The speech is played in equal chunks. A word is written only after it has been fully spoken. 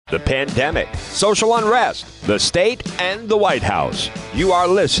the pandemic, social unrest, the state, and the White House. You are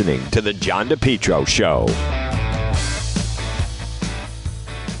listening to The John DePetro Show.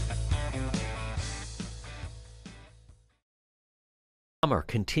 Summer,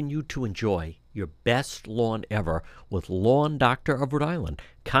 continue to enjoy your best lawn ever with Lawn Doctor of Rhode Island.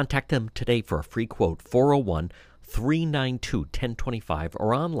 Contact them today for a free quote, 401-392-1025,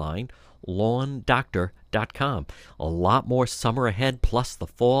 or online, lawndoctor.com. A lot more summer ahead, plus the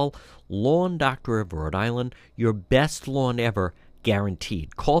fall. Lawn Doctor of Rhode Island, your best lawn ever,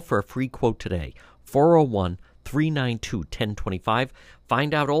 guaranteed. Call for a free quote today, 401-392-1025.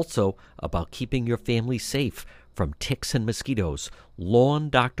 Find out also about keeping your family safe from ticks and mosquitoes. Lawn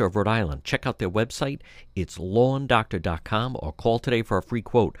Doctor of Rhode Island. Check out their website. It's lawndoctor.com, or call today for a free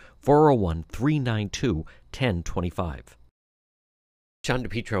quote, 401-392-1025. John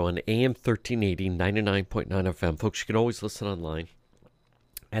DePetro on AM 1380, 99.9 FM. Folks, you can always listen online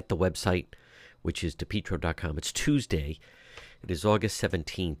at the website, which is depetro.com. It's Tuesday. It is August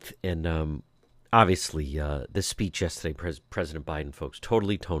 17th. And obviously, this speech yesterday, President Biden, folks,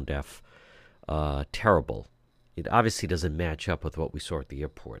 totally tone deaf. Terrible. It obviously doesn't match up with what we saw at the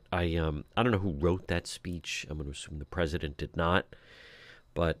airport. I don't know who wrote that speech. I'm going to assume the president did not.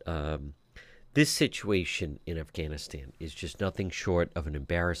 But this situation in Afghanistan is just nothing short of an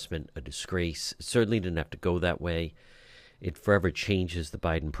embarrassment, a disgrace. It certainly didn't have to go that way. It forever changes the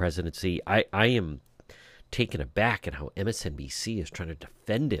Biden presidency. I am taken aback at how MSNBC is trying to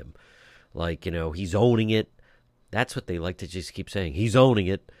defend him. Like, he's owning it. That's what they like to just keep saying. He's owning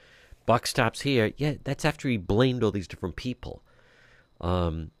it. Buck stops here. Yeah, that's after he blamed all these different people.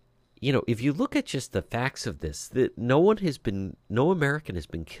 If you look at just the facts of this, that no American has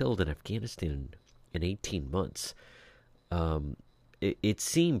been killed in Afghanistan in 18 months. It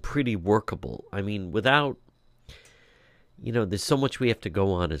seemed pretty workable. I mean, without, there's so much we have to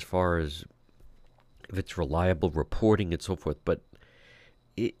go on as far as if it's reliable reporting and so forth, but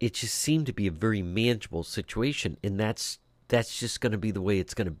it just seemed to be a very manageable situation, and that's just going to be the way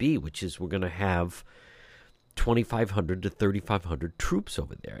it's going to be, which is we're going to have 2,500 to 3,500 troops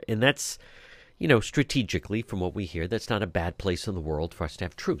over there. And that's, strategically, from what we hear, that's not a bad place in the world for us to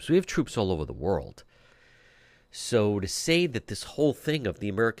have troops. We have troops all over the world. So to say that this whole thing of the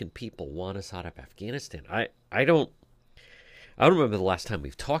American people want us out of Afghanistan, I don't remember the last time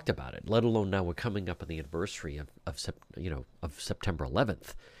we've talked about it, let alone now we're coming up on the anniversary of September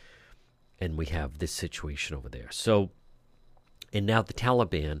 11th. And we have this situation over there. So, and now the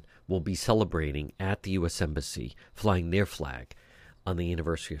Taliban will be celebrating at the U.S. Embassy, flying their flag on the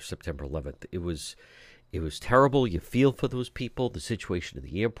anniversary of September 11th. It was terrible. You feel for those people, the situation at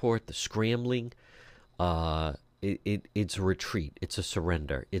the airport, the scrambling. It's a retreat. It's a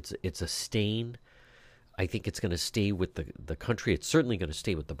surrender. It's a stain. I think it's going to stay with the country. It's certainly going to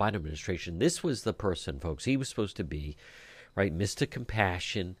stay with the Biden administration. This was the person, folks. He was supposed to be, right, Mr.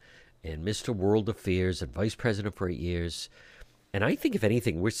 Compassion and Mr. World Affairs and Vice President for 8 years. And I think, if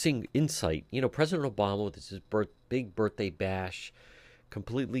anything, we're seeing insight. President Obama, with his big birthday bash,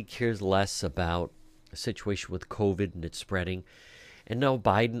 completely cares less about the situation with COVID and its spreading. And now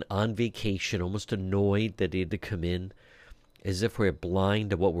Biden on vacation, almost annoyed that he had to come in, as if we're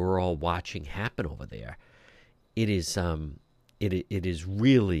blind to what we're all watching happen over there. It is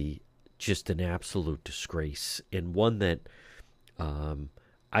really just an absolute disgrace, and one that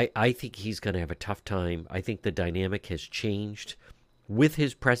I think he's going to have a tough time. I think the dynamic has changed with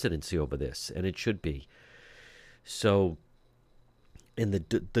his presidency over this, and it should be. So, in the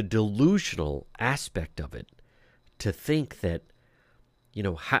delusional aspect of it, to think that,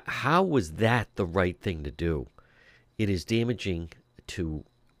 how was that the right thing to do? It is damaging to,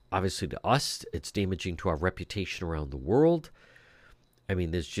 obviously, to us. It's damaging to our reputation around the world. I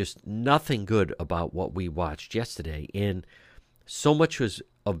mean, there's just nothing good about what we watched yesterday, and so much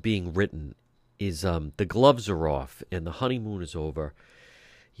of being written is the gloves are off and the honeymoon is over.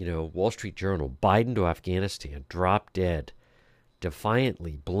 Wall Street Journal, Biden to Afghanistan, dropped dead,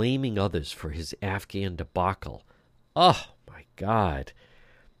 defiantly blaming others for his Afghan debacle. Oh, my God.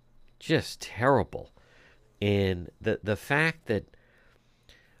 Just terrible. And the fact that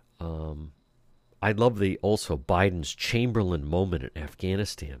I love also Biden's Chamberlain moment in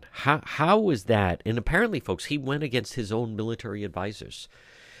Afghanistan. How was that? And apparently, folks, he went against his own military advisors.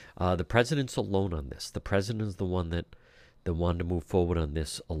 The president's alone on this. The president is the one that wanted to move forward on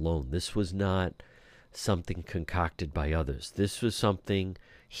this alone. This was not something concocted by others. This was something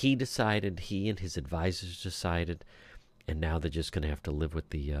he decided, he and his advisors decided, and now they're just going to have to live with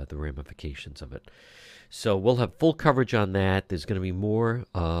the ramifications of it. So we'll have full coverage on that. There's going to be more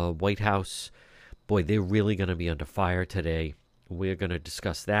White House. Boy, they're really going to be under fire today We're going to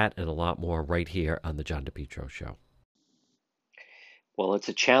discuss that and a lot more right here on the John DePietro Show. Well, it's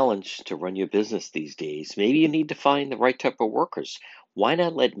a challenge to run your business these days. Maybe you need to find the right type of workers. Why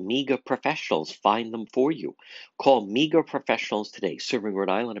not let MEGA Professionals find them for you? Call MEGA Professionals today, serving Rhode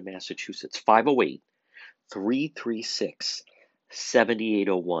Island and Massachusetts,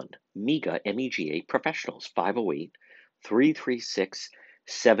 508-336-7801. MEGA, MEGA Professionals,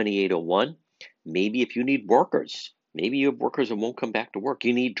 508-336-7801. Maybe if you need workers, maybe you have workers that won't come back to work.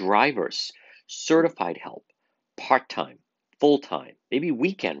 You need drivers, certified help, part-time, full-time, maybe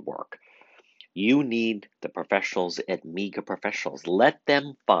weekend work. You need the professionals at MEGA Professionals. Let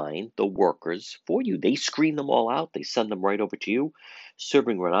them find the workers for you. They screen them all out. They send them right over to you.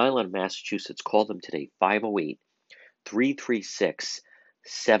 Serving Rhode Island, Massachusetts. Call them today,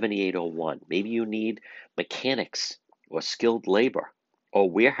 508-336-7801. Maybe you need mechanics or skilled labor or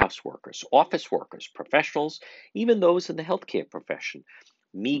warehouse workers, office workers, professionals, even those in the healthcare profession.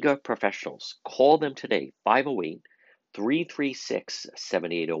 MEGA Professionals. Call them today,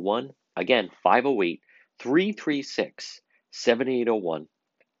 508-336-7801. Again, 508-336-7801.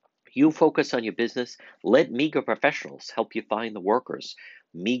 You focus on your business. Let MEGA Professionals help you find the workers.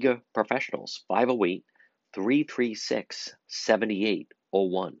 MEGA Professionals,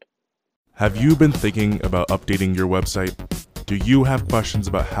 508-336-7801. Have you been thinking about updating your website? Do you have questions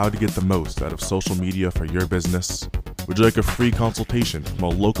about how to get the most out of social media for your business? Would you like a free consultation from a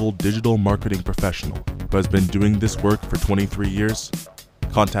local digital marketing professional who has been doing this work for 23 years?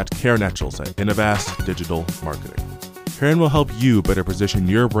 Contact Karen Etchels at Innovast Digital Marketing. Karen will help you better position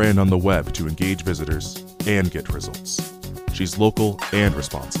your brand on the web to engage visitors and get results. She's local and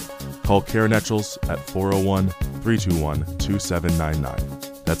responsive. Call Karen Etchels at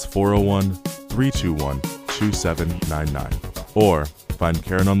 401-321-2799. That's 401-321-2799. Or find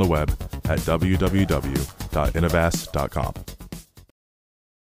Karen on the web at www.innovast.com.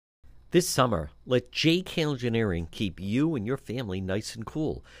 This summer, let JK Engineering keep you and your family nice and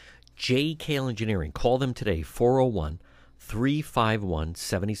cool. JK Engineering. Call them today,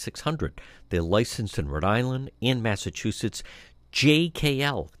 401-351-7600. They're licensed in Rhode Island and Massachusetts.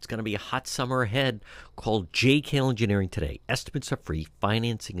 JKL. It's going to be a hot summer ahead. Call JKL Engineering today. Estimates are free.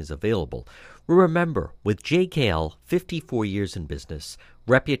 Financing is available. Remember, with JKL, 54 years in business,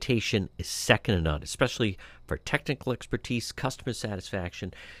 reputation is second to none, especially for technical expertise, customer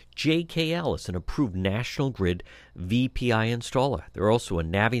satisfaction. JKL is an approved National Grid VPI installer. They're also a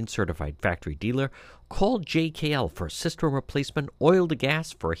Navien certified factory dealer. Call JKL for a system replacement, oil to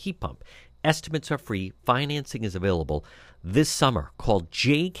gas for a heat pump. Estimates are free. Financing is available this summer. Call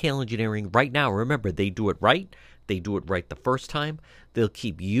JKL Engineering right now. Remember, they do it right. They do it right the first time. They'll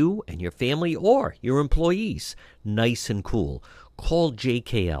keep you and your family or your employees nice and cool. Call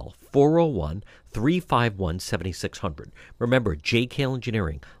JKL, 401-351-7600. Remember, JKL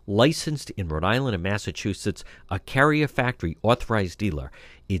Engineering, licensed in Rhode Island and Massachusetts, a Carrier Factory authorized dealer.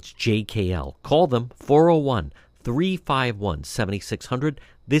 It's JKL. Call them, 401-351-7600.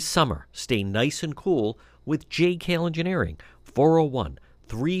 This summer, stay nice and cool with JKL Engineering,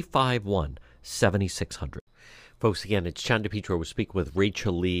 401-351-7600. Folks, again, it's John DePietro. We're speaking with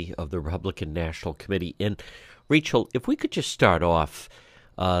Rachel Lee of the Republican National Committee. And Rachel, if we could just start off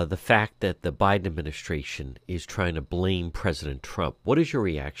the fact that the Biden administration is trying to blame President Trump. What is your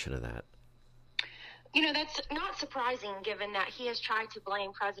reaction to that? You know, that's not surprising given that he has tried to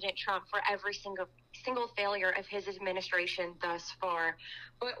blame President Trump for every single failure of his administration thus far.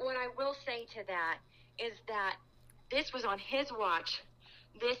 But what I will say to that is that this was on his watch.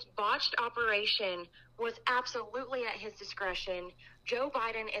 This botched operation was absolutely at his discretion. Joe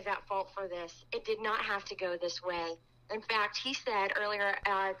Biden is at fault for this. It did not have to go this way. In fact, he said earlier,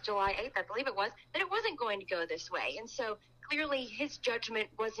 July 8th, I believe it was, that it wasn't going to go this way. And so clearly his judgment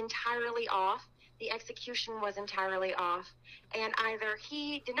was entirely off. The execution was entirely off. And either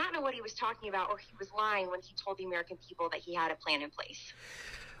he did not know what he was talking about or he was lying when he told the American people that he had a plan in place.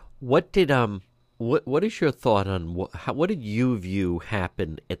 What did what is your thought on what did you view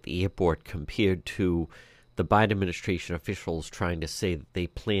happen at the airport compared to the Biden administration officials trying to say that they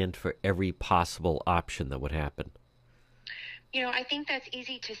planned for every possible option that would happen? You know, I think that's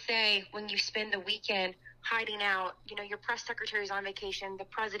easy to say when you spend the weekend hiding out. You know, your press secretary's on vacation, the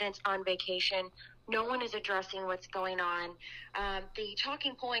president's on vacation. No one is addressing what's going on. The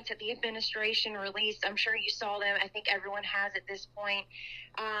talking points that the administration released, I'm sure you saw them. I think everyone has at this point,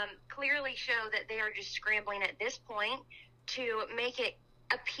 clearly show that they are just scrambling at this point to make it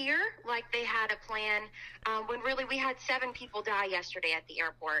appear like they had a plan when really we had 7 people die yesterday at the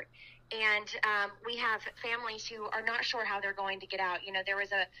airport. And we have families who are not sure how they're going to get out. You know, there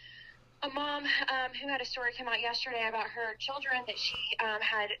was a mom who had a story come out yesterday about her children that she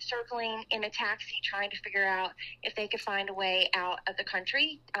had circling in a taxi trying to figure out if they could find a way out of the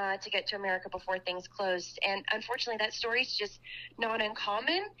country to get to America before things closed. And unfortunately, that story is just not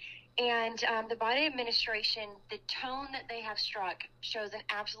uncommon. And the Biden administration, the tone that they have struck shows an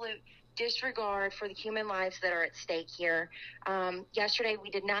absolute disregard for the human lives that are at stake here. Yesterday, we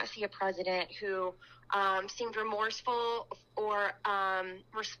did not see a president who seemed remorseful or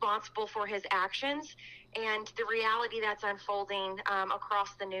responsible for his actions. And the reality that's unfolding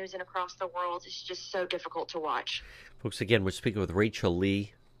across the news and across the world is just so difficult to watch. Folks, again, we're speaking with Rachel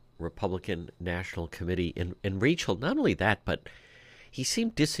Lee, Republican National Committee. And Rachel, not only that, but he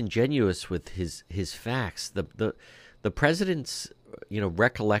seemed disingenuous with his facts. The president's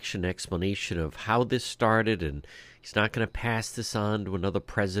recollection, explanation of how this started, and he's not going to pass this on to another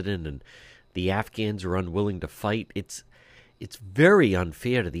president, and the Afghans are unwilling to fight. It's very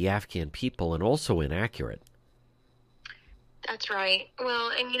unfair to the Afghan people and also inaccurate. That's right. Well,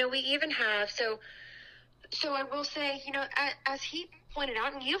 and we even have So I will say, as he pointed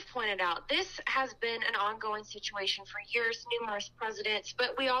out, and you've pointed out, this has been an ongoing situation for years, numerous presidents,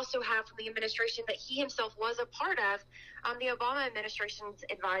 but we also have from the administration that he himself was a part of. The Obama administration's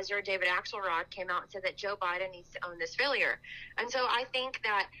advisor, David Axelrod, came out and said that Joe Biden needs to own this failure. And so I think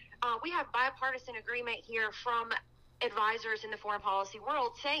that we have bipartisan agreement here from advisors in the foreign policy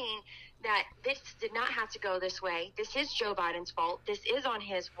world saying that this did not have to go this way. This is Joe Biden's fault. This is on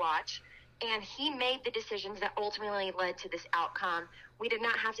his watch. And he made the decisions that ultimately led to this outcome. We did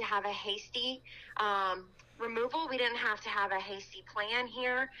not have to have a hasty removal. We didn't have to have a hasty plan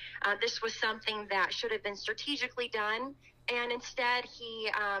here. This was something that should have been strategically done. And instead,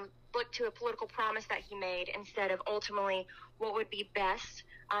 he looked to a political promise that he made instead of ultimately what would be best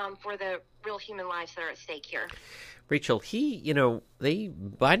for the real human lives that are at stake here. Rachel, the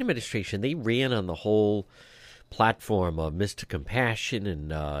Biden administration, they ran on the whole platform of Mr. Compassion and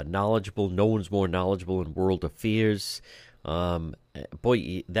knowledgeable. No one's more knowledgeable in world affairs.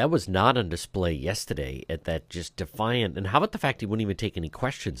 Boy, that was not on display yesterday at that just defiant. And how about the fact he wouldn't even take any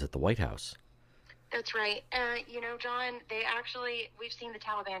questions at the White House? That's right. John, we've seen the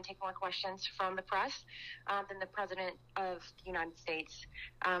Taliban take more questions from the press than the President of the United States.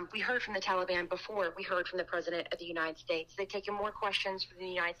 We heard from the Taliban before we heard from the President of the United States. They've taken more questions from the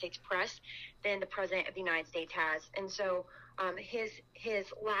United States press than the President of the United States has. And so his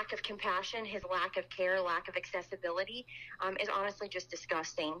lack of compassion, his lack of care, lack of accessibility is honestly just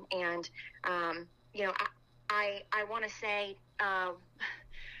disgusting. And, I want to say...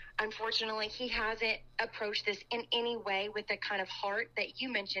 Unfortunately, he hasn't approached this in any way with the kind of heart that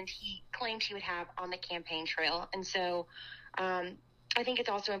you mentioned he claimed he would have on the campaign trail. And so I think it's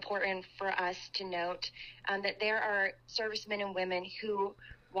also important for us to note that there are servicemen and women who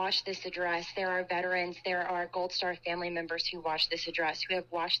watch this address. There are veterans, there are Gold Star family members who watch this address, who have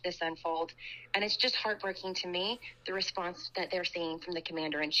watched this unfold. And it's just heartbreaking to me, the response that they're seeing from the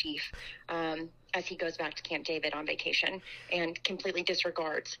commander-in-chief as he goes back to Camp David on vacation and completely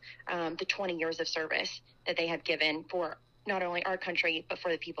disregards the 20 years of service that they have given for not only our country, but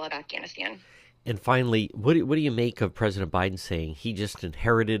for the people of Afghanistan. And finally, what do you make of President Biden saying he just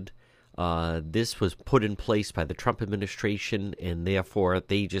inherited this was put in place by the Trump administration, and therefore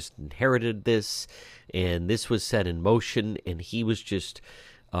they just inherited this, and this was set in motion, and he was just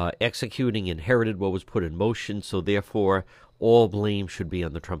executing, inherited what was put in motion, so therefore all blame should be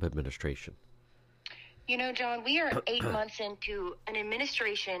on the Trump administration? John, we are 8 months into an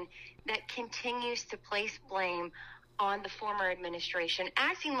administration that continues to place blame on the former administration,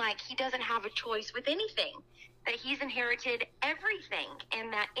 acting like he doesn't have a choice with anything, that he's inherited everything,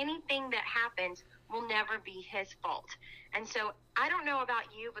 and that anything that happens will never be his fault. And so I don't know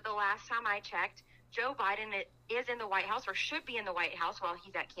about you, but the last time I checked, Joe Biden is in the White House, or should be in the White House while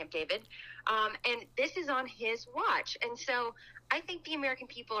he's at Camp David. And this is on his watch. And so I think the American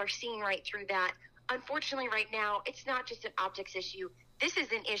people are seeing right through that. Unfortunately, right now, it's not just an optics issue. This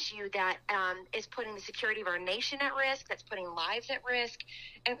is an issue that is putting the security of our nation at risk, that's putting lives at risk.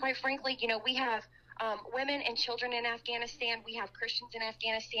 And quite frankly, we have women and children in Afghanistan. We have Christians in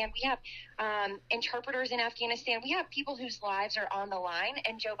Afghanistan. We have interpreters in Afghanistan. We have people whose lives are on the line,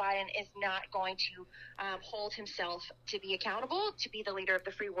 and Joe Biden is not going to hold himself to be accountable, to be the leader of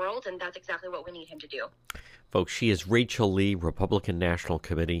the free world, and that's exactly what we need him to do. Folks, she is Rachel Lee, Republican National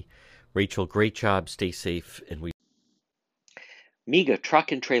Committee. Rachel, great job. Stay safe. And we MEGA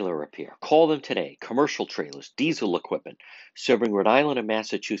Truck and Trailer Repair. Call them today. Commercial trailers, diesel equipment, serving Rhode Island and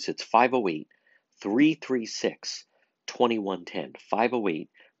Massachusetts. 508-336-2110.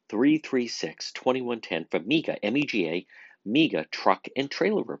 508-336-2110 for MEGA, MEGA, MEGA Truck and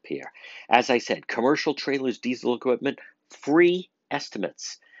Trailer Repair. As I said, commercial trailers, diesel equipment, free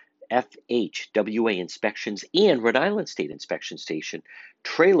estimates, FHWA inspections, and Rhode Island State Inspection Station,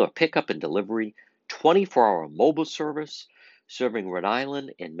 trailer pickup and delivery, 24-hour mobile service, serving Rhode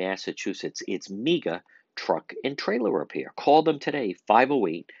Island and Massachusetts. It's MEGA Truck and Trailer Repair. Call them today,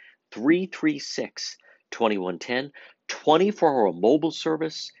 508-336-2110, 24-hour mobile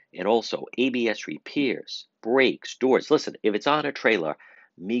service, and also ABS repairs, brakes, doors. Listen, if it's on a trailer,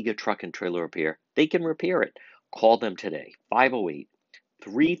 MEGA Truck and Trailer Repair, they can repair it. Call them today,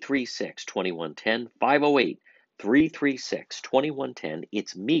 508-336-2110, 508-336-2110.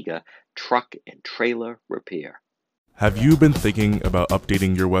 It's MEGA Truck and Trailer Repair. Have you been thinking about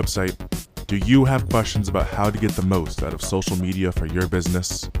updating your website? Do you have questions about how to get the most out of social media for your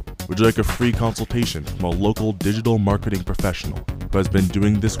business? Would you like a free consultation from a local digital marketing professional who has been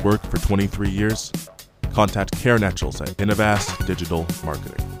doing this work for 23 years? Contact Karen Etchels at Innovast Digital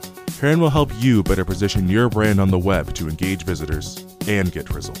Marketing. Karen will help you better position your brand on the web to engage visitors and get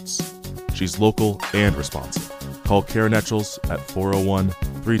results. She's local and responsive. Call Karen Etchels at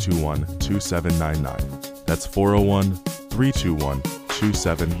 401-321-2799. That's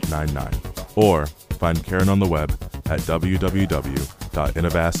 401-321-2799. Or find Karen on the web at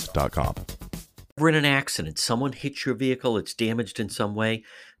www.innovast.com. We're in an accident. Someone hits your vehicle. It's damaged in some way.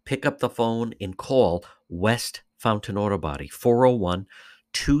 Pick up the phone and call West Fountain Auto Body,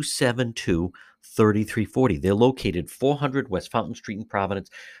 401-272-3340. They're located 400 West Fountain Street in Providence.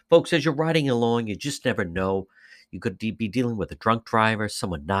 Folks, as you're riding along, you just never know. You could be dealing with a drunk driver,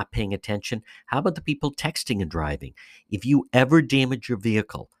 someone not paying attention. How about the people texting and driving? If you ever damage your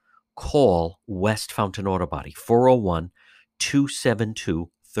vehicle, call West Fountain Auto Body,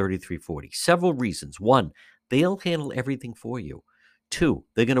 401-272-3340. Several reasons. One, they'll handle everything for you. Two,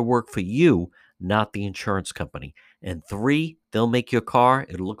 they're going to work for you, not the insurance company. And three, they'll make your car,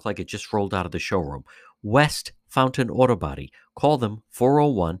 it'll look like it just rolled out of the showroom. West Fountain Auto Body. Call them,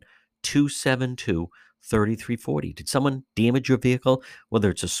 401-272-3340. Did someone damage your vehicle? Whether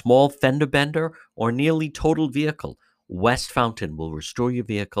it's a small fender bender or nearly totaled vehicle, West Fountain will restore your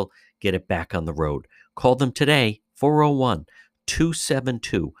vehicle, get it back on the road. Call them today,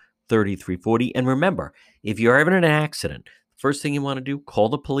 401-272-3340. And remember, if you're ever in an accident, first thing you want to do, call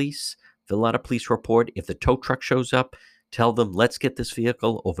the police, fill out a police report. If the tow truck shows up, tell them, let's get this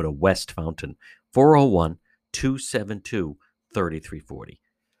vehicle over to West Fountain, 401-272-3340.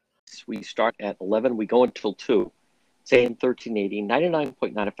 We start at 11. We go until 2. It's AM 1380,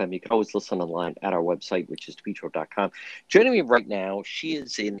 99.9 FM. You can always listen online at our website, which is tweetro.com. Joining me right now, she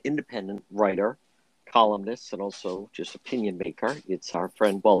is an independent writer, columnist, and also just opinion maker. It's our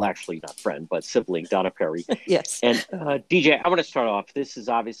friend, well, actually not friend, but sibling, Donna Perry. Yes. And DJ, I want to start off. This is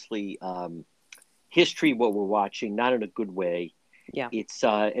obviously history, what we're watching, not in a good way. Yeah. It's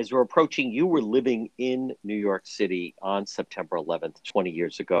as we're approaching, you were living in New York City on September 11th, 20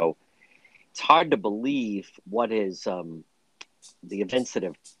 years ago. It's hard to believe what is the events that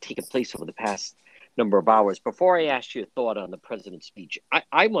have taken place over the past number of hours. Before I ask you a thought on the president's speech,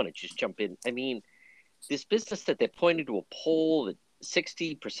 I want to just jump in. I mean, this business that they're pointing to a poll that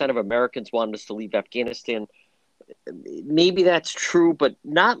 60% of Americans want us to leave Afghanistan, maybe that's true, but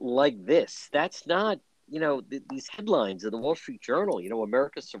not like this. That's not, these headlines in the Wall Street Journal,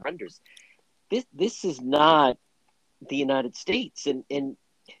 America surrenders. This is not the United States. And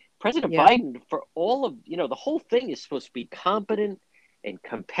President Biden, for all of, the whole thing is supposed to be competent and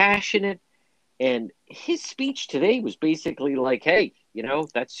compassionate. And his speech today was basically like, hey,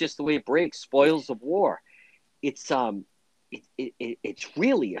 that's just the way it breaks, spoils of war. It's it's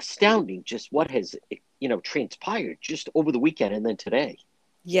really astounding just what has, transpired just over the weekend and then today.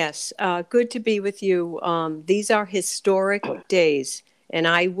 Yes. Good to be with you. These are historic days. And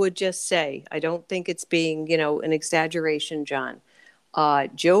I would just say, I don't think it's being, an exaggeration, John.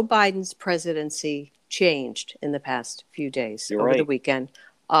 Joe Biden's presidency changed in the past few days over the weekend,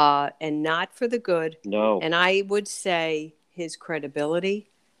 and not for the good. No. And I would say his credibility,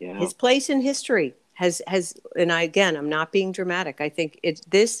 his place in history has, and I'm not being dramatic. I think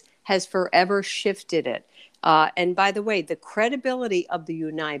this has forever shifted it. And by the way, the credibility of the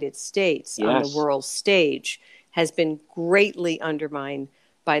United States on the world stage has been greatly undermined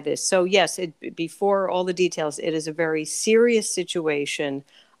by this. So yes, before all the details, it is a very serious situation.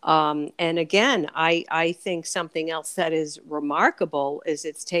 And again, I think something else that is remarkable is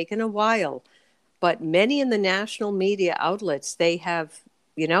it's taken a while, but many in the national media outlets, they have,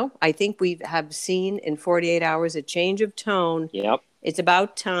 I think we have seen in 48 hours a change of tone. Yep. It's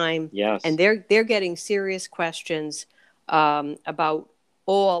about time. Yes. And they're getting serious questions about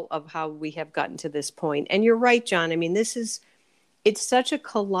all of how we have gotten to this point. And you're right, John. I mean, it's such a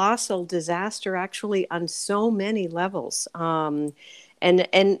colossal disaster, actually, on so many levels. And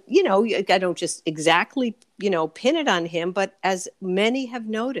you know, I don't just exactly, you know, pin it on him, but as many have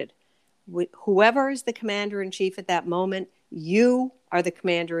noted, whoever is the commander in chief at that moment, you are the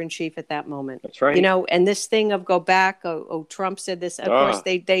commander in chief at that moment. That's right. You know, and this thing of go back. Trump said this. Of course,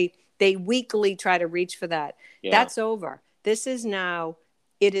 they weekly try to reach for that. Yeah. That's over. This is now.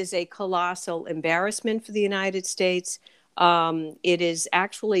 It is a colossal embarrassment for the United States. It is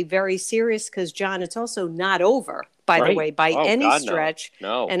actually very serious because, John, it's also not over, by the way, by any stretch.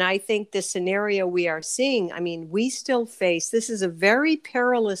 No. And I think the scenario we are seeing, I mean, we still face, this is a very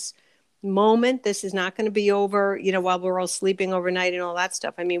perilous moment. This is not going to be over, you know, while we're all sleeping overnight and all that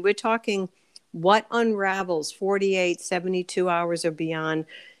stuff. I mean, we're talking what unravels 48, 72 hours or beyond.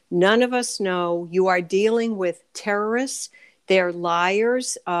 None of us know. You are dealing with terrorists. They're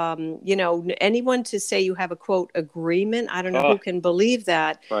liars. You know, anyone to say you have a, quote, agreement, I don't know who can believe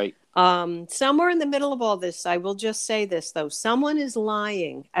that. Right. Somewhere in the middle of all this, I will just say this, though. Someone is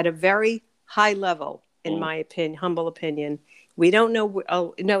lying at a very high level, in my opinion, humble opinion. We don't know.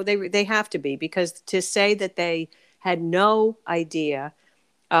 Oh, no, they have to be, because to say that they had no idea,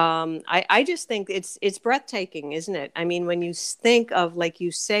 I just think it's breathtaking, isn't it? I mean, when you think of, like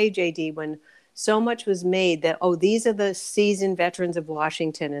you say, JD, when so much was made that, oh, these are the seasoned veterans of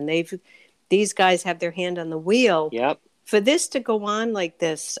Washington, and these guys have their hand on the wheel. Yep. For this to go on like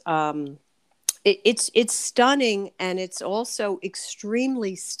this, it's stunning, and it's also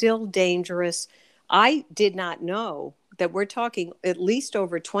extremely still dangerous. I did not know that we're talking at least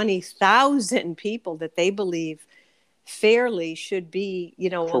over 20,000 people that they believe fairly should be, you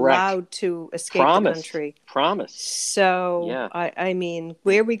know, allowed to escape the country. So, yeah. I mean,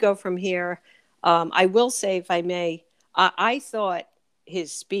 where we go from here, I will say, if I may, I thought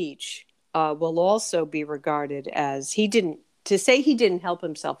his speech will also be regarded as to say he didn't help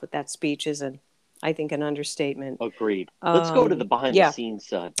himself with that speech isn't, I think, an understatement. Agreed. Let's go to the behind the scenes,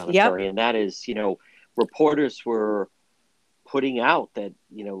 Donatari, and that is, you know, reporters were putting out that,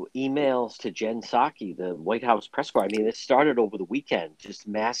 you know, emails to Jen Psaki, the White House press corps. I mean, it started over the weekend, just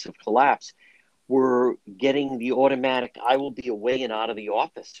massive collapse. We're getting the automatic, I will be away and out of the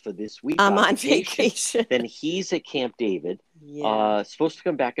office for this week. I'm on vacation. Then he's at Camp David, supposed to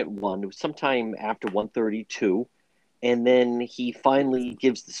come back at 1. It was sometime after 1:32. And then he finally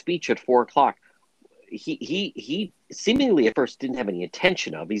gives the speech at 4 o'clock. He seemingly at first didn't have any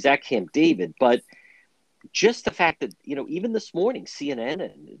intention of. He's at Camp David, but just the fact that, you know, even this morning, CNN,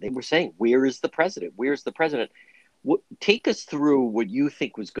 and they were saying, where is the president? Where's the president? Take us through what you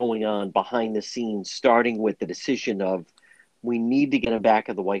think was going on behind the scenes, starting with the decision of, we need to get him back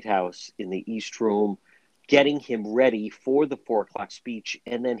at the White House in the East Room, getting him ready for the 4 o'clock speech,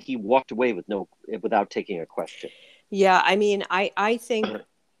 and then he walked away without taking a question. Yeah, I mean, I think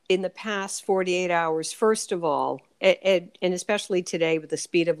in the past 48 hours, first of all, and especially today with the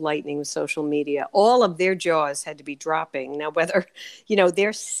speed of lightning with social media, all of their jaws had to be dropping. Now, whether, you know,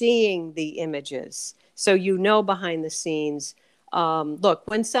 they're seeing the images, so you know behind the scenes. Look,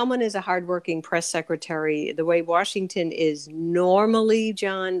 when someone is a hardworking press secretary, the way Washington is normally,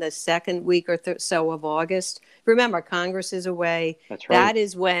 John, the second week or so of August, remember, Congress is away. That's right. That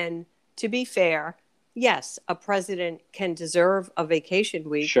is when, to be fair, yes, a president can deserve a vacation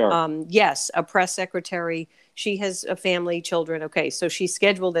week. Sure. Yes, a press secretary, she has a family, children. Okay, so she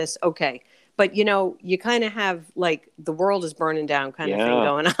scheduled this. Okay. But, you know, you kind of have like the world is burning down kind of thing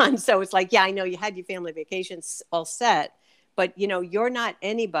going on. So it's like, yeah, I know you had your family vacations all set, but, you know, you're not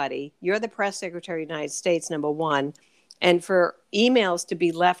anybody. You're the press secretary of the United States, number one. And for emails to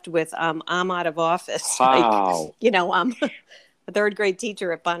be left with, I'm out of office. Wow. Like, you know, I'm a third grade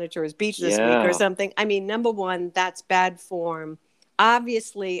teacher at Bonneteur's Beach this week or something. I mean, number one, that's bad form.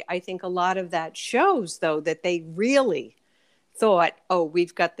 Obviously, I think a lot of that shows, though, that they really thought, oh,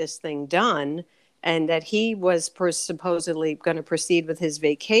 we've got this thing done, and that he was supposedly going to proceed with his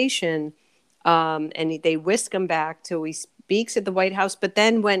vacation, and they whisk him back till he speaks at the White House, but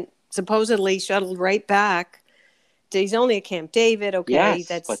then went supposedly shuttled right back. He's only at Camp David, okay?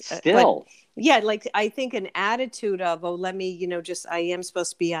 Yes, but still. Yeah, like I think an attitude of, oh, let me, you know, just I am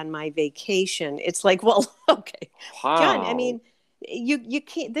supposed to be on my vacation. It's like, well, okay, wow. John. I mean, you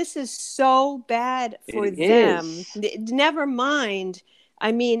can't. This is so bad for it them. Is. Never mind.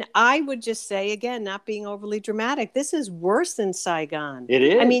 I mean, I would just say again, not being overly dramatic, this is worse than Saigon. It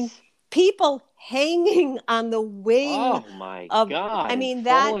is. I mean, people hanging on the wing. Oh my God! I mean,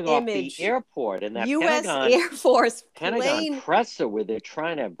 that image. Off the airport and that U.S. Pentagon, Air Force Pentagon presser where they're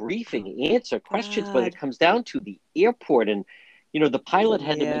trying to briefing, answer questions, but it comes down to the airport, and The pilot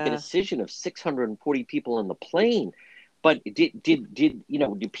had to make a Yeah. decision of 640 people on the plane. But do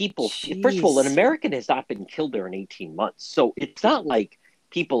people, first of all, an Jeez. American has not been killed there in 18 months. So it's not like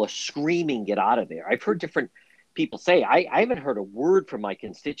people are screaming, get out of there. I've heard different people say, I haven't heard a word from my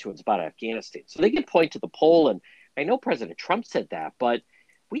constituents about Afghanistan. So they can point to the poll. And I know President Trump said that, but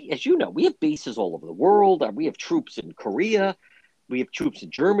as you know, we have bases all over the world. We have troops in Korea. We have troops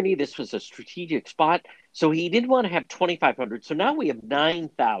in Germany. This was a strategic spot. So he didn't want to have 2,500. So now we have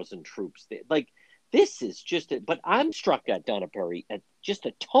 9,000 troops there. Like, this is just but I'm struck at Donna Perry at just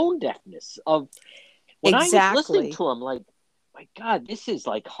a tone deafness of when I was listening to him, like, my God, this is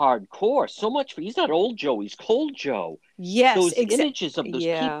like hardcore. So much he's not old Joe, he's cold Joe. Yes. Those images of those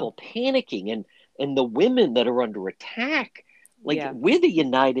people panicking and the women that are under attack. Like, we're the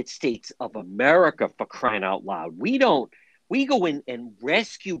United States of America, for crying out loud. We go in and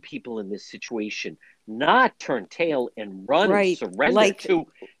rescue people in this situation, not turn tail and run and surrender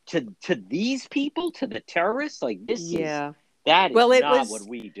to these people, to the terrorists. Like, that is not what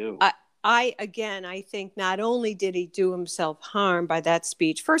we do. I think not only did he do himself harm by that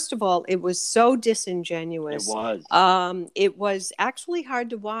speech, first of all, it was so disingenuous. It was actually hard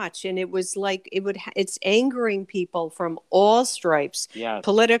to watch, and it was like it's angering people from all stripes,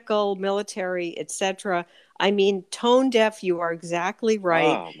 political, military, etc. I mean, tone deaf, you are exactly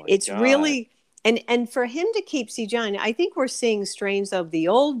right. It's God. Really and for him to keep John, I think we're seeing strains of the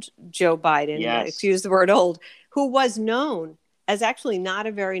old Joe Biden, excuse the word old, who was known as actually not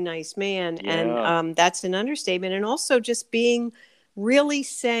a very nice man. And that's an understatement. And also just being really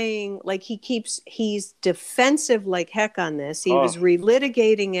saying, like, he's defensive like heck on this. He was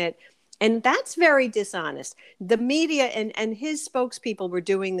relitigating it. And that's very dishonest. The media and his spokespeople were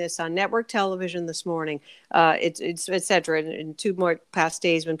doing this on network television this morning, it's et cetera, in 2 more past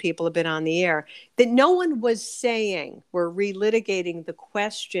days when people have been on the air, that no one was saying we're relitigating the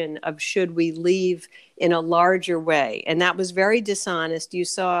question of should we leave in a larger way. And that was very dishonest. You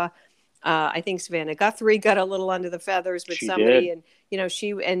saw, I think Savannah Guthrie got a little under the feathers with somebody. Did. And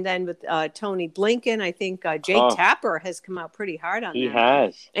and then with Tony Blinken, I think Jake Tapper has come out pretty hard on that. He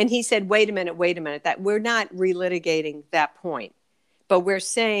has. And he said, wait a minute, that we're not relitigating that point. But we're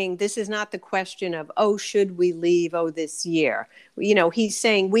saying this is not the question of, should we leave, this year? He's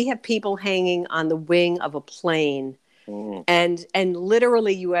saying we have people hanging on the wing of a plane. And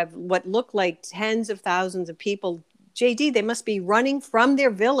literally you have what look like tens of thousands of people. JD, they must be running from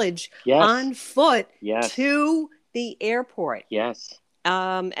their village on foot to the airport.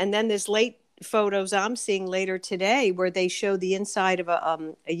 And then there's late photos I'm seeing later today where they show the inside of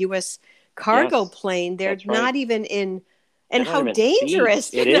a U.S. cargo plane. They're not even in. And how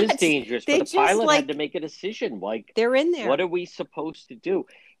dangerous. It is dangerous. But the pilot had to make a decision. Like, they're in there. What are we supposed to do?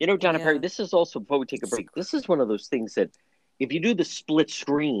 Donna Perry, this is also, before we take a break, this is one of those things that if you do the split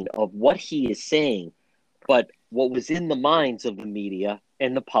screen of what he is saying, but what was in the minds of the media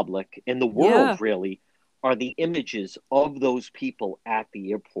and the public and the world really are the images of those people at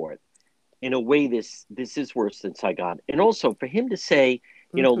the airport. In a way, this is worse than Saigon. And also for him to say,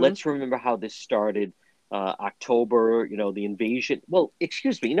 let's remember how this started, October, the invasion. Well,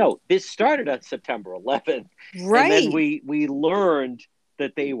 excuse me, no, this started on September 11th. Right. And then we learned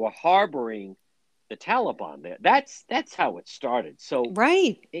that they were harboring the Taliban there. That's how it started. So,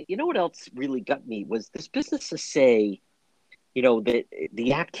 you know what else really got me was this business to say, that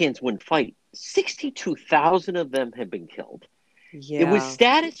the Afghans wouldn't fight. 62,000 of them have been killed. It was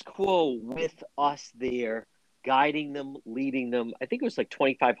status quo with us there, guiding them, leading them. I think it was like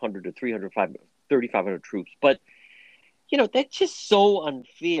 2,500 to 3,500 troops. But, that's just so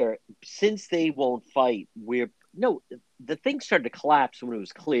unfair. Since they won't fight, the thing started to collapse when it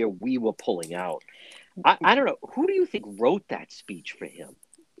was clear we were pulling out. I don't know. Who do you think wrote that speech for him?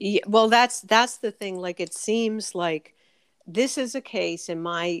 Yeah, well, that's the thing. Like, it seems like this is a case, in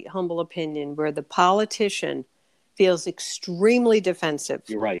my humble opinion, where the politician feels extremely defensive.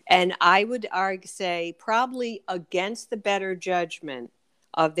 You're right. And I would say probably against the better judgment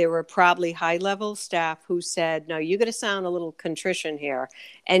of there were probably high-level staff who said, no, you got to sound a little contrition here.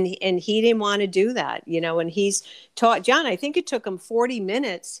 And he didn't want to do that, and he's taught, John, I think it took him 40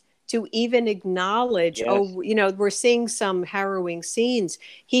 minutes to even acknowledge, we're seeing some harrowing scenes.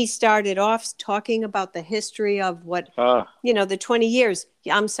 He started off talking about the history of what, the 20 years.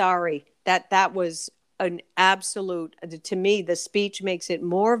 I'm sorry, that was an absolute, to me, the speech makes it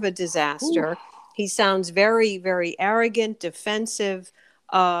more of a disaster. Ooh. He sounds very, very arrogant, defensive.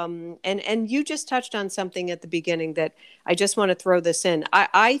 And you just touched on something at the beginning that I just want to throw this in.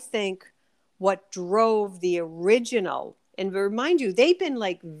 I think what drove the original And remind you, they've been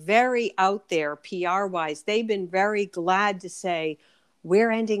like very out there PR wise. They've been very glad to say,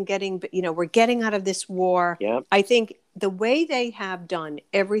 we're we're getting out of this war. Yep. I think the way they have done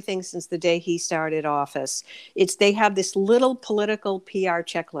everything since the day he started office, they have this little political PR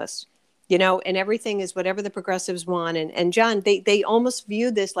checklist, and everything is whatever the progressives want. And John, they almost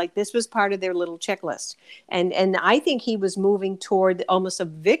view this like this was part of their little checklist. And I think he was moving toward almost a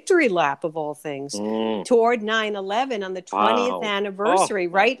victory lap of all things toward 9/11 on the 20th anniversary,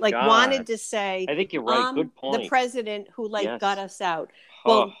 right? Like God. Wanted to say, I think you're right. Good point. The president who got us out. Oh.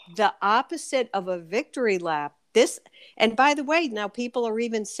 Well, the opposite of a victory lap. And by the way, now people are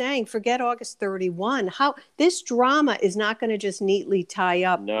even saying, forget August 31. How this drama is not going to just neatly tie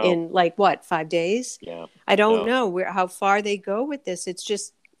up in 5 days? Yeah. I don't know how far they go with this.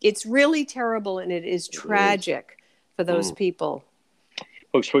 It's really terrible, and it is tragic for those people.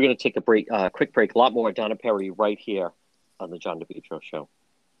 Folks, we're going to take a break, quick break. A lot more Donna Perry right here on the John DePietro Show.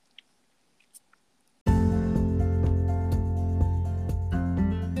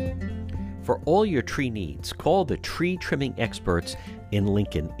 For all your tree needs, call the tree trimming experts in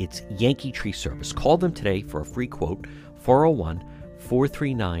Lincoln. It's Yankee Tree Service. Call them today for a free quote,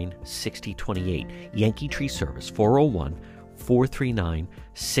 401-439-6028. Yankee Tree Service,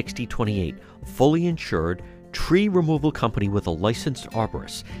 401-439-6028. Fully insured tree removal company with a licensed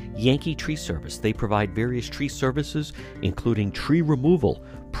arborist. Yankee Tree Service. They provide various tree services, including tree removal,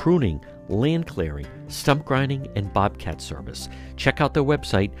 pruning, land clearing, stump grinding, and bobcat service. Check out their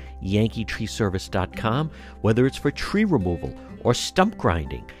website, yankeetreeservice.com. Whether it's for tree removal or stump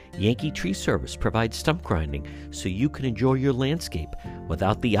grinding, Yankee Tree Service provides stump grinding so you can enjoy your landscape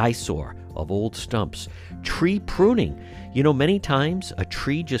without the eyesore of old stumps. Tree pruning. Many times a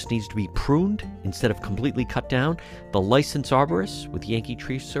tree just needs to be pruned instead of completely cut down. The licensed arborists with Yankee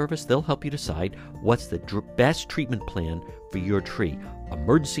Tree Service, they'll help you decide what's the best treatment plan for your tree.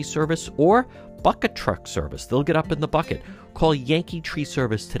 Emergency service or bucket truck service. They'll get up in the bucket. Call Yankee Tree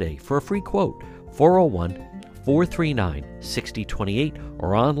Service today for a free quote, 401-439-6028,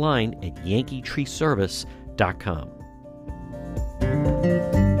 or online at yankeetreeservice.com.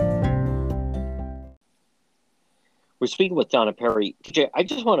 We're speaking with Donna Perry. TJ, I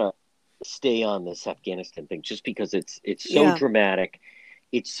just want to stay on this Afghanistan thing just because it's so dramatic.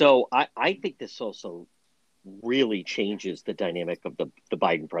 I think this also really changes the dynamic of the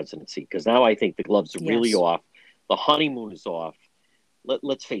Biden presidency, because now I think the gloves are really off. The honeymoon is off.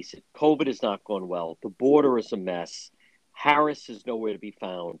 Let's face it, COVID is not going well. The border is a mess. Harris is nowhere to be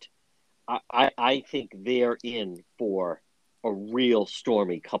found. I think they're in for a real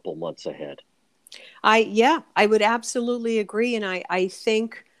stormy couple months ahead. I would absolutely agree. And I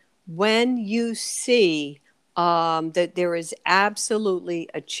think when you see that there is absolutely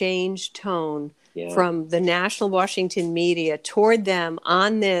a changed tone from the national Washington media toward them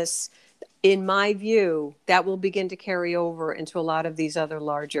on this, in my view, that will begin to carry over into a lot of these other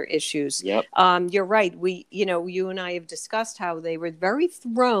larger issues. Yep. You're right. You and I have discussed how they were very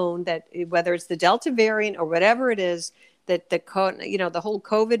thrown that whether it's the Delta variant or whatever it is, that the whole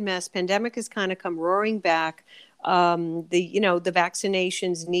COVID mess pandemic has kind of come roaring back. The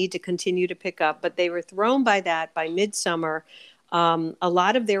vaccinations need to continue to pick up, but they were thrown by midsummer. A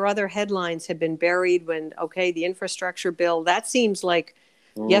lot of their other headlines have been buried when, the infrastructure bill, that seems like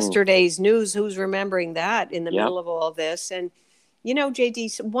yesterday's news. Who's remembering that in the middle of all this? And,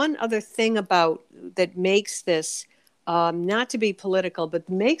 JD, one other thing that makes this, not to be political, but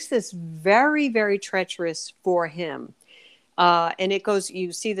makes this very, very treacherous for him. And it goes,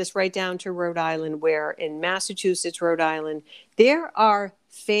 you see this right down to Rhode Island, where in Massachusetts, Rhode Island, there are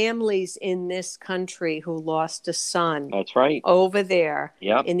families in this country who lost a son. That's right. Over there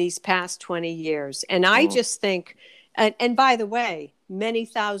in these past 20 years. And I just think, and by the way, many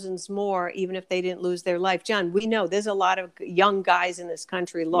thousands more, even if they didn't lose their life. John, we know there's a lot of young guys in this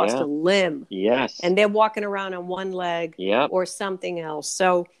country lost a limb. Yes. And they're walking around on one leg or something else.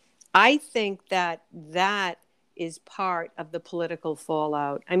 So I think that is part of the political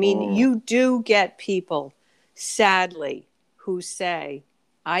fallout. I mean, you do get people, sadly, who say,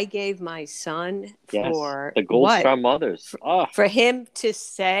 I gave my son for the Gold Star mothers. For him to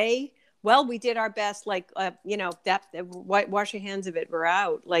say, well, we did our best, wash your hands of it, we're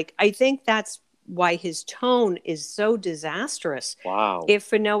out. Like, I think that's why his tone is so disastrous. Wow. If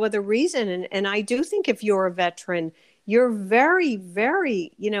for no other reason. And I do think if you're a veteran, you're very,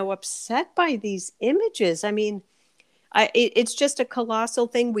 very, upset by these images. I mean, it's just a colossal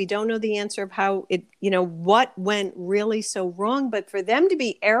thing. We don't know the answer of how it, what went really so wrong. But for them to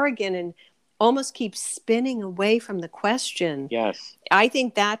be arrogant and almost keep spinning away from the question. Yes. I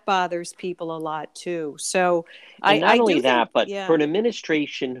think that bothers people a lot too. So and not I only do that, think, but yeah. for an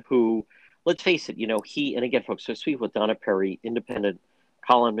administration who, let's face it, he, and again, folks, so speak with Donna Perry, independent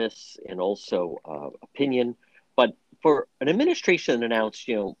columnist and also opinion. But for an administration that announced,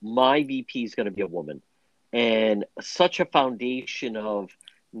 my VP is going to be a woman, and such a foundation of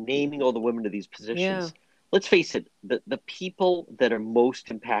naming all the women to these Yeah. positions, let's face it, the people that are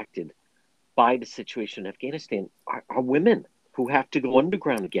most impacted by the situation in Afghanistan are women who have to go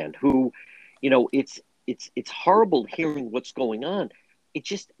underground again, who, it's horrible hearing what's going on. It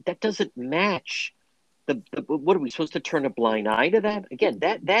just, that doesn't match the what are we supposed to turn a blind eye to that? Again,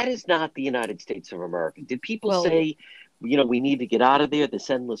 that is not the United States of America. Did people Well, say, we need to get out of there, this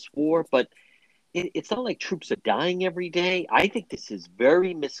endless war? But it's not like troops are dying every day. I think this is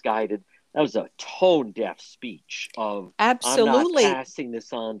very misguided. That was a tone deaf speech of, I'm not absolutely. passing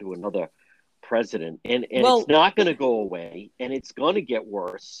this on to another president, and it's Well, not going to go away, and it's going to get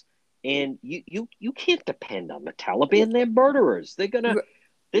worse. And you can't depend on the Taliban. They're murderers. They're gonna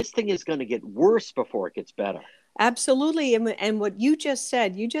This thing is going to get worse before it gets better. absolutely. And what you just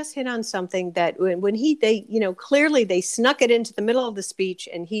said, you just hit on something that when clearly they snuck it into the middle of the speech,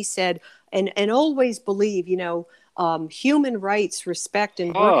 and he said, and always believe, human rights, respect,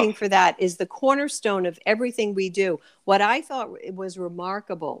 and working for that is the cornerstone of everything we do. What I thought was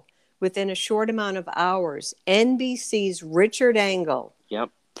remarkable, within a short amount of hours, NBC's Richard Engel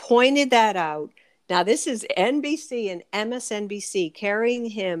pointed that out. Now, this is NBC and MSNBC carrying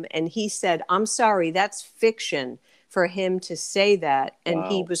him, and he said, I'm sorry, that's fiction for him to say that. And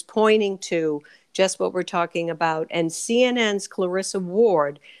he was pointing to just what we're talking about. And CNN's Clarissa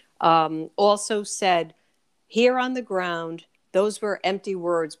Ward also said, here on the ground, those were empty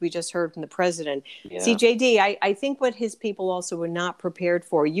words we just heard from the president. CJD, I think what his people also were not prepared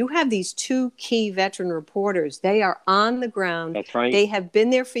for, you have these two key veteran reporters. They are on the ground. That's right. They have been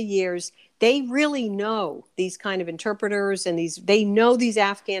there for years. They really know these kind of interpreters, and they know these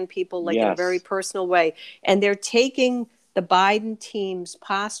Afghan people like in a very personal way. And they're taking the Biden team's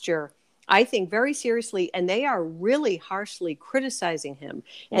posture, I think, very seriously, and they are really harshly criticizing him.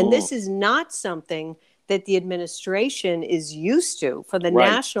 And this is not something that the administration is used to. For the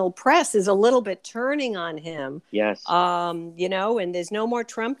national press is a little bit turning on him. And there's no more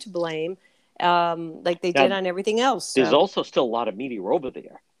Trump to blame, like they did on everything else. So. There's also still a lot of media over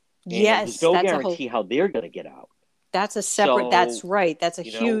there. Yes, there's no guarantee how they're going to get out. That's a separate. That's right. That's a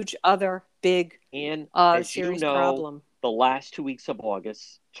huge other big and serious problem. The last 2 weeks of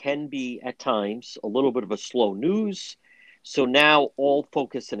August can be at times a little bit of a slow news. So now all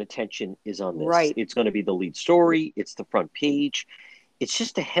focus and attention is on this. Right. It's going to be the lead story. It's the front page. It's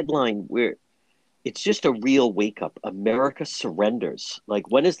just a headline where it's just a real wake up. America surrenders. Like,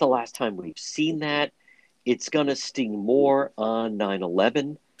 when is the last time we've seen that? It's going to sting more on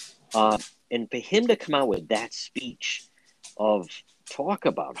 9/11. And for him to come out with that speech of talk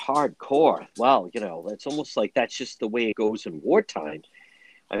about hardcore, well, it's almost like that's just the way it goes in wartime.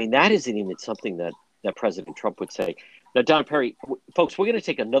 I mean, that isn't even something that President Trump would say. Now, Donna Perry, folks, we're going to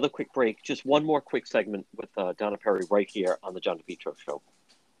take another quick break. Just one more quick segment with Donna Perry right here on the John DePietro Show.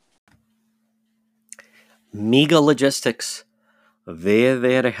 MEGA Logistics. They're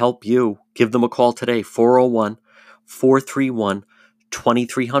there to help you. Give them a call today,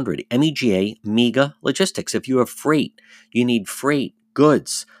 401-431-2300. MEGA, MEGA Logistics. If you have freight, you need freight,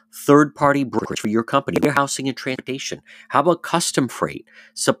 goods, third-party brokerage for your company, warehousing and transportation. How about custom freight,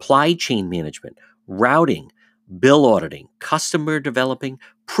 supply chain management, routing, bill auditing, customer developing,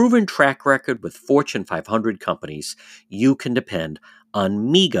 proven track record with Fortune 500 companies? You can depend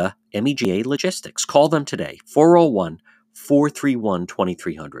on MEGA, MEGA Logistics. Call them today,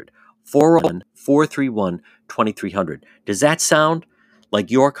 401-431-2300. 401-431-2300. Does that sound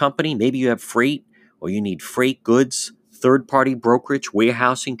like your company? Maybe you have freight, or you need freight, goods, third-party brokerage,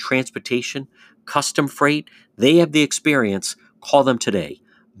 warehousing, transportation, custom freight. They have the experience. Call them today.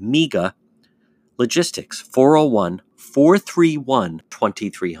 MEGA Logistics,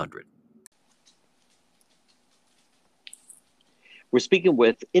 401-431-2300. We're speaking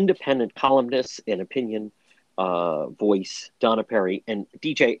with independent columnist and opinion voice, Donna Perry. And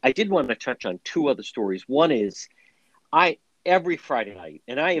DJ, I did want to touch on two other stories. One is every Friday night,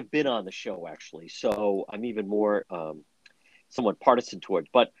 and I have been on the show actually, so I'm even more somewhat partisan towards,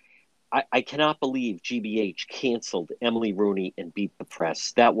 but I cannot believe GBH canceled Emily Rooney and Beat the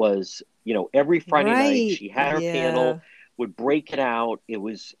Press. That was, every Friday night she had her panel, would break it out. It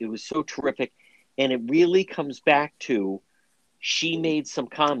was so terrific. And it really comes back to she made some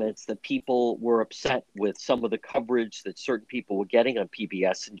comments that people were upset with some of the coverage that certain people were getting on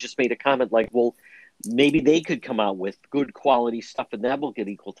PBS, and just made a comment like, well, maybe they could come out with good quality stuff and that will get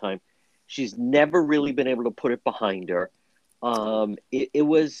equal time. She's never really been able to put it behind her. It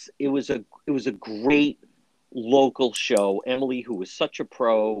was a great local show. Emily, who was such a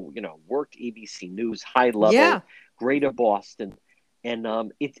pro, worked ABC News, high level, Yeah. Greater Boston,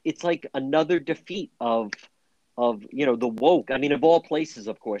 and it's like another defeat of the woke. I mean, of all places,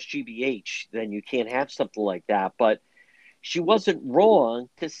 of course, GBH. Then you can't have something like that. But she wasn't wrong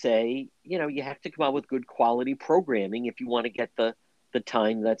to say, you have to come out with good quality programming if you want to get the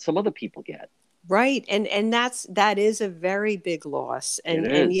time that some other people get. Right. And that is a very big loss. And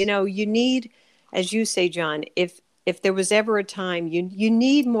It is. you need, as you say, John, if there was ever a time, you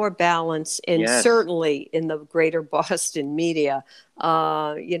need more balance, and Yes. certainly in the greater Boston media.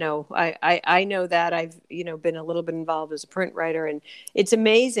 I know that I've been a little bit involved as a print writer, and it's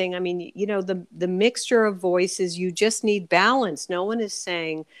amazing. I mean, the mixture of voices, you just need balance. No one is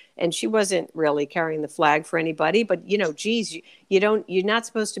saying, and she wasn't really carrying the flag for anybody, but geez, you're not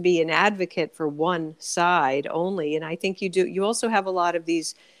supposed to be an advocate for one side only. And I think you also have a lot of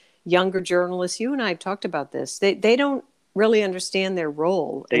these younger journalists. You and I have talked about this. They don't really understand their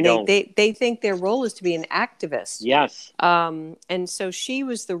role. They think their role is to be an activist. Yes. And so she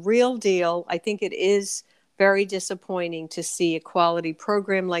was the real deal. I think it is very disappointing to see a quality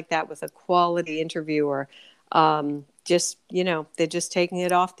program like that with a quality interviewer. They're just taking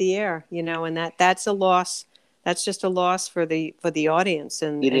it off the air, and that's a loss. That's just a loss for the audience.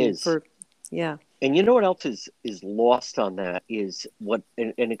 And it is. Yeah. And you know what else is lost on that is what,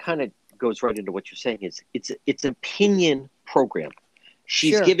 and it kind of goes right into what you're saying, is it's opinion program.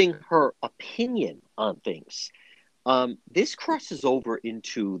 She's Sure. giving her opinion on things. This crosses over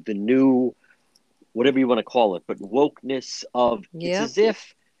into the new, whatever you want to call it, but wokeness of, it's as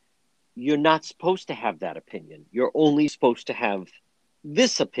if you're not supposed to have that opinion. You're only supposed to have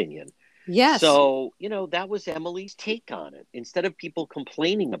this opinion. Yes. So, that was Emily's take on it. Instead of people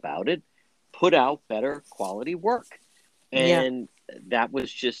complaining about it, put out better quality work. And that was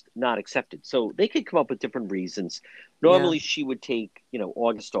just not accepted. So they could come up with different reasons. Normally she would take,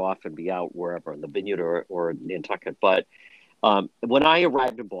 August off and be out wherever, in the Vineyard or Nantucket. But when I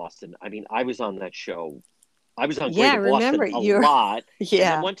arrived in Boston, I mean, I was on that show. I was on Greater Boston a lot. Yeah.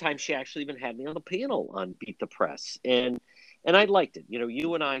 And then one time she actually even had me on the panel on Beat the Press. And I liked it.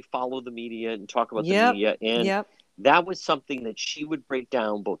 You and I follow the media and talk about the media. And that was something that she would break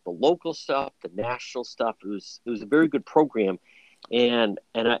down, both the local stuff, the national stuff. It was a very good program. And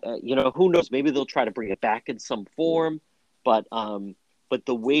I, who knows, maybe they'll try to bring it back in some form, but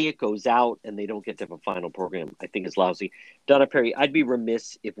the way it goes out and they don't get to have a final program, I think is lousy. Donna Perry, I'd be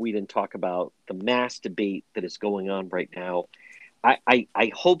remiss if we didn't talk about the mass debate that is going on right now.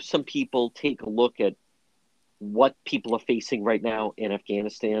 I hope some people take a look at what people are facing right now in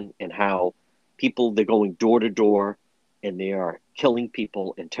Afghanistan, and how they're going door to door and they are killing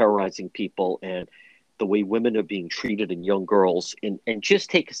people and terrorizing people, and the way women are being treated and young girls, and just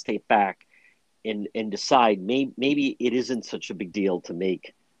take a step back and decide maybe it isn't such a big deal to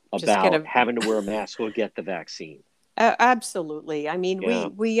make about having to wear a mask or get the vaccine. Absolutely. I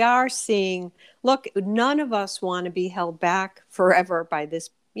mean, we are seeing, look, none of us want to be held back forever by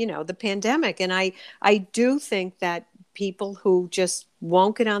this, the pandemic. And I do think that people who just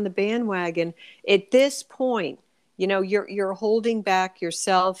won't get on the bandwagon at this point, you're holding back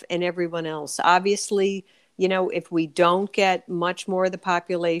yourself and everyone else. Obviously, if we don't get much more of the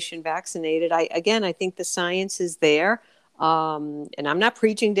population vaccinated, I think the science is there. And I'm not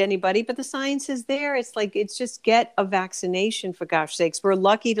preaching to anybody, but the science is there. It's just get a vaccination, for gosh sakes. We're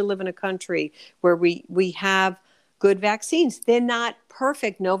lucky to live in a country where we have good vaccines. They're not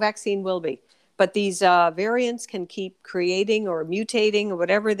perfect. No vaccine will be. But these variants can keep creating or mutating or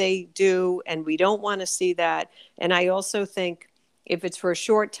whatever they do, and we don't want to see that. And I also think if it's for a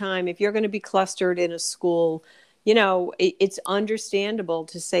short time, if you're going to be clustered in a school, it's understandable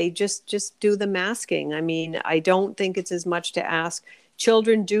to say just do the masking. I mean, I don't think it's as much to ask.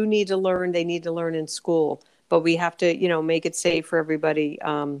 Children do need to learn. They need to learn in school, but we have to, make it safe for everybody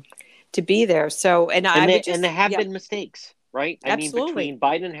to be there. So, and there have been mistakes. Right? Absolutely. I mean, between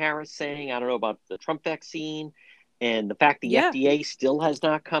Biden and Harris saying, I don't know about the Trump vaccine, and the fact the FDA still has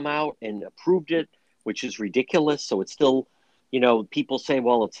not come out and approved it, which is ridiculous. So it's still, people say,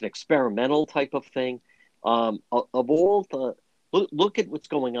 well, it's an experimental type of thing. Of all the, look at what's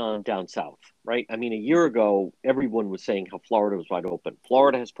going on down south, right? I mean, a year ago, everyone was saying how Florida was wide open.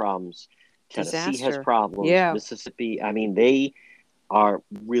 Florida has problems. Tennessee has problems. Mississippi. I mean, are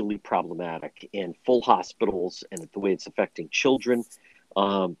really problematic, and full hospitals and the way it's affecting children.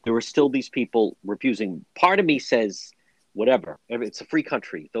 There are still these people refusing. Part of me says, whatever, it's a free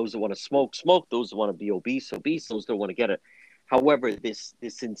country. Those that want to smoke, smoke. Those that want to be obese, obese. Those that want to get it. However, this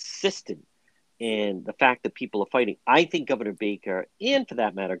insistence and the fact that people are fighting, I think Governor Baker and, for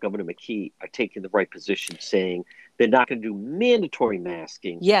that matter, Governor McKee are taking the right position, saying they're not going to do mandatory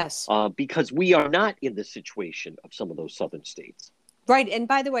masking. Yes. Because we are not in the situation of some of those southern states. Right. And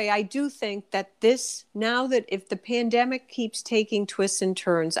by the way, I do think that now that if the pandemic keeps taking twists and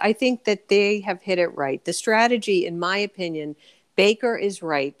turns, I think that they have hit it right. The strategy, in my opinion, Baker is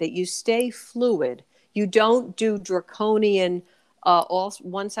right, that you stay fluid. You don't do draconian, all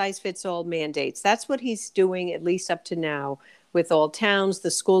one-size-fits-all mandates. That's what he's doing, at least up to now, with all towns, the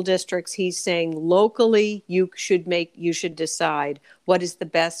school districts. He's saying locally you should decide what is the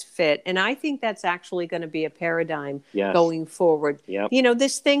best fit. And I think that's actually going to be a paradigm going forward. Yep.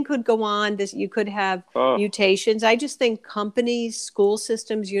 This thing could go on. You could have mutations. I just think companies, school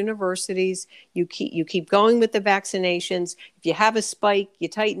systems, universities, you keep going with the vaccinations. If you have a spike, you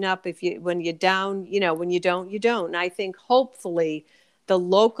tighten up. When you're down, when you don't, you don't. And I think hopefully the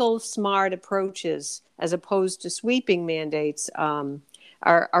local smart approaches, as opposed to sweeping mandates, are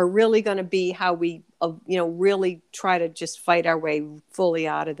really going to be how we, really try to just fight our way fully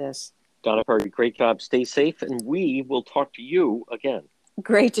out of this. Donna Perry, great job. Stay safe, and we will talk to you again.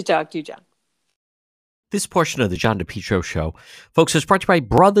 Great to talk to you, John. This portion of the John DePietro Show, folks, is brought to you by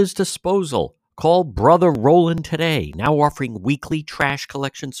Brothers Disposal. Call Brother Roland today, now offering weekly trash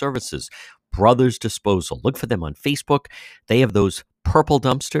collection services. Brothers Disposal. Look for them on Facebook. They have those purple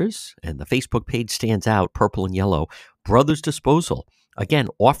dumpsters, and the Facebook page stands out, purple and yellow. Brothers Disposal, again,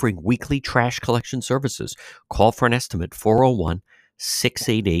 offering weekly trash collection services. Call for an estimate,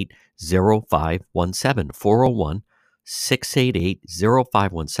 401-688-0517,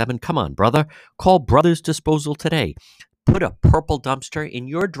 401-688-0517. Come on, brother. Call Brothers Disposal today. Put a purple dumpster in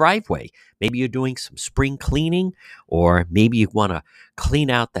your driveway. Maybe you're doing some spring cleaning, or maybe you want to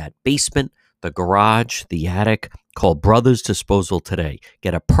clean out that basement, the garage, the attic. Call Brothers Disposal today.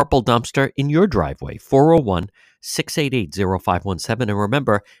 Get a purple dumpster in your driveway, 401-688-0517. And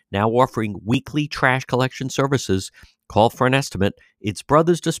remember, now offering weekly trash collection services. Call for an estimate. It's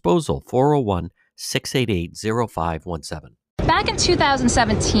Brothers Disposal, 401-688-0517. Back in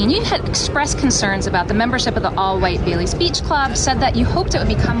 2017, you had expressed concerns about the membership of the all-white Bailey's Beach Club, said that you hoped it would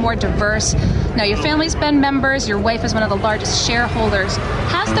become more diverse. Now, your family's been members, your wife is one of the largest shareholders.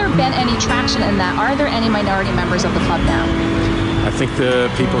 Has there been any traction in that? Are there any minority members of the club now? I think the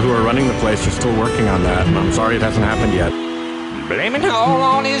people who are running the place are still working on that, and I'm sorry it hasn't happened yet. Blaming all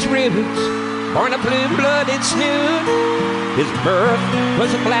on his roots, born a blue-blooded snoot. His birth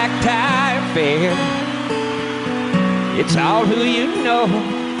was a black tie affair. It's all who you know,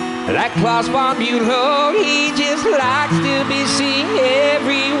 like Klaus von Bülow. He just likes to be seen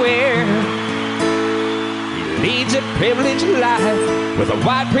everywhere. He leads a privileged life with a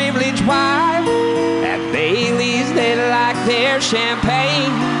white privileged wife. At Bailey's they like their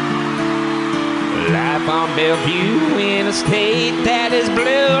champagne. Life on Bellevue in a state that is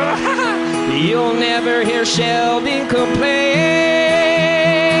blue. You'll never hear Sheldon complain.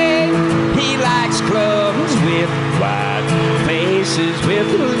 He likes clubs with white faces,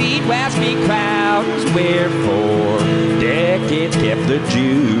 with elite waspy crowds, where for decades kept the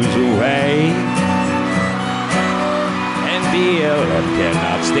Jews away. And BLM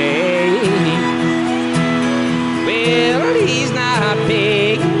cannot stay. Well, he's not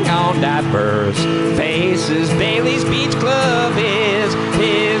big on diverse faces. Bailey's Beach Club is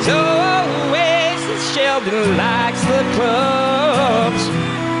his oasis. Sheldon likes the clubs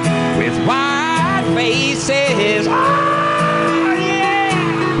with white faces. Oh,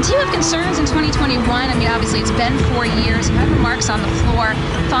 yeah. Do you have concerns in 2021? I mean, obviously, it's been 4 years. You had remarks on the floor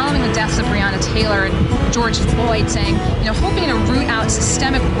following the deaths of Breonna Taylor and George Floyd saying, hoping to root out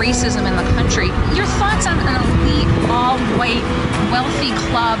systemic racism in the country. Your thoughts on an elite, all-white, wealthy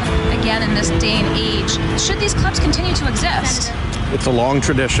club, again, in this day and age? Should these clubs continue to exist? It's a long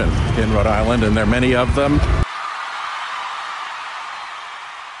tradition in Rhode Island, and there are many of them.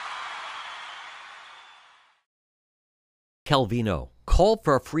 Calvino. Call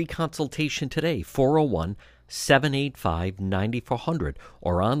for a free consultation today, 401-785-9400,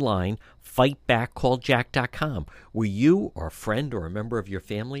 or online, fightbackcalljack.com, where you or a friend or a member of your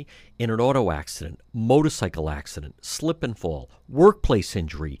family in an auto accident, motorcycle accident, slip and fall, workplace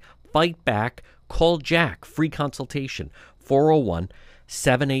injury, fight back, call Jack, free consultation,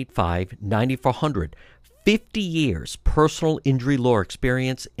 401-785-9400. 50 years personal injury law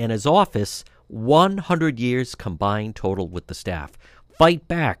experience, and his office 100 years combined total with the staff. Fight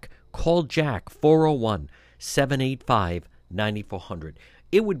back. Call Jack, 401-785-9400.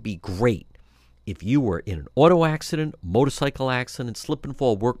 It would be great if you were in an auto accident, motorcycle accident, slip and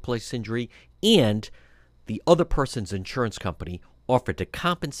fall, workplace injury, and the other person's insurance company offered to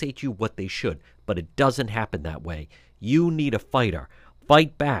compensate you what they should, but it doesn't happen that way. You need a fighter.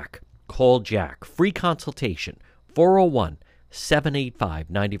 Fight back. Call Jack. Free consultation,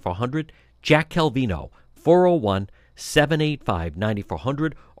 401-785-9400. Jack Calvino,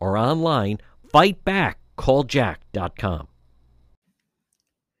 401-785-9400, or online, fightbackcalljack.com.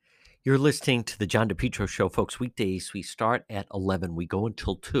 You're listening to the John DePietro Show, folks. Weekdays, we start at 11. We go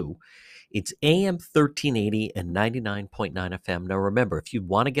until 2. It's AM 1380 and 99.9 FM. Now, remember, if you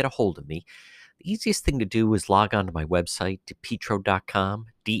want to get a hold of me, the easiest thing to do is log on to my website, depetro.com,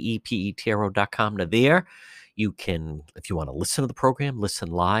 DEPETRO.com. Now, there you can, if you want to listen to the program, listen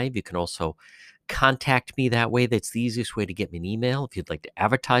live. You can also contact me that way. That's the easiest way to get me an email if you'd like to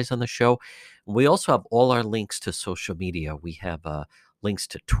advertise on the show. We also have all our links to social media. We have links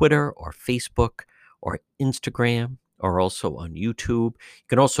to Twitter or Facebook or Instagram, or also on YouTube. You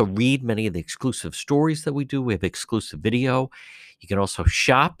can also read many of the exclusive stories that we do. We have exclusive video. You can also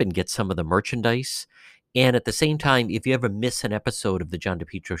shop and get some of the merchandise. And at the same time, if you ever miss an episode of the John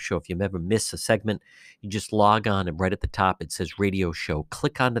DePietro Show, if you ever miss a segment, you just log on, and right at the top it says radio show.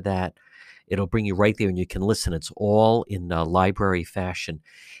 Click onto that. It'll bring you right there and you can listen. It's all in library fashion.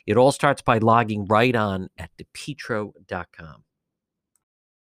 It all starts by logging right on at depetro.com.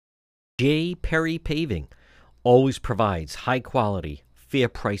 J. Perry Paving always provides high quality, fair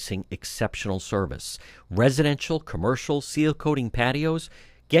pricing, exceptional service. Residential, commercial, seal coating patios.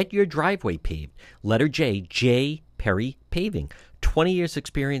 Get your driveway paved. Letter J, J. Perry Paving. 20 years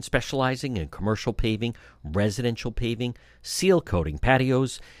experience specializing in commercial paving, residential paving, seal coating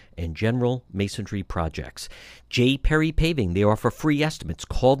patios, and general masonry projects. J. Perry Paving, they offer free estimates.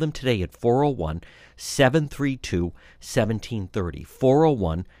 Call them today at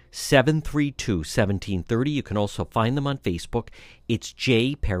 401-732-1730. 401-732-1730. You can also find them on Facebook. It's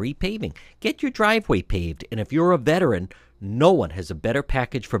J. Perry Paving. Get your driveway paved. And if you're a veteran, no one has a better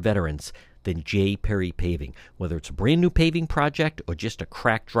package for veterans than J. Perry Paving. Whether it's a brand new paving project or just a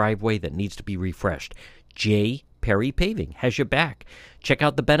cracked driveway that needs to be refreshed, J. Perry Paving has your back. Check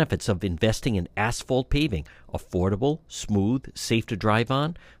out the benefits of investing in asphalt paving. Affordable, smooth, safe to drive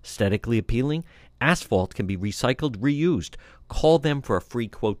on, aesthetically appealing. Asphalt can be recycled, reused. Call them for a free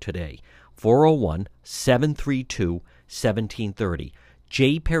quote today. 401-732-1730.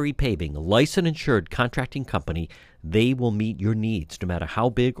 J. Perry Paving, a licensed insured contracting company. They will meet your needs, no matter how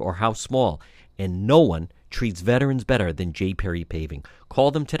big or how small. And no one treats veterans better than J. Perry Paving.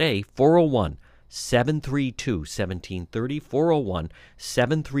 Call them today, 401-732-1730,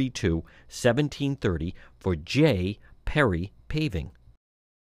 401-732-1730 for J. Perry Paving.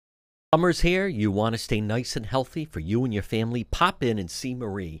 Summer's here. You want to stay nice and healthy for you and your family? Pop in and see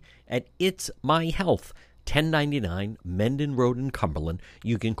Marie at It's My Health, 1099 Mendon Road in Cumberland.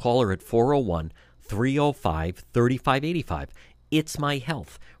 You can call her at 401-305-3585. It's My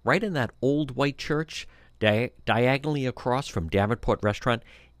Health, right in that old white church, diagonally across from Davenport Restaurant.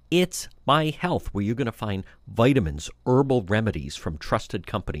 It's My Health, where you're going to find vitamins, herbal remedies from trusted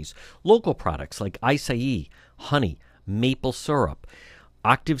companies, local products like acai, honey, maple syrup,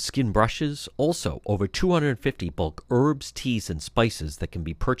 Octave skin brushes, also over 250 bulk herbs, teas, and spices that can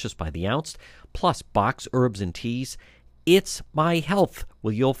be purchased by the ounce, plus box herbs and teas. It's My Health,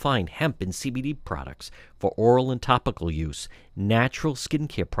 where you'll find hemp and CBD products for oral and topical use, natural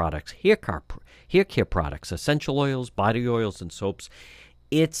skincare products, hair care products, essential oils, body oils, and soaps.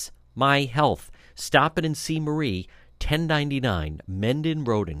 It's My Health. Stop in and see Marie, 1099 Mendon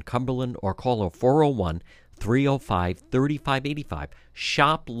Road in Cumberland, or call her 401-305-3585.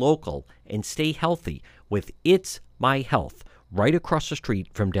 Shop local and stay healthy with It's My Health, right across the street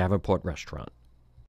from Davenport Restaurant.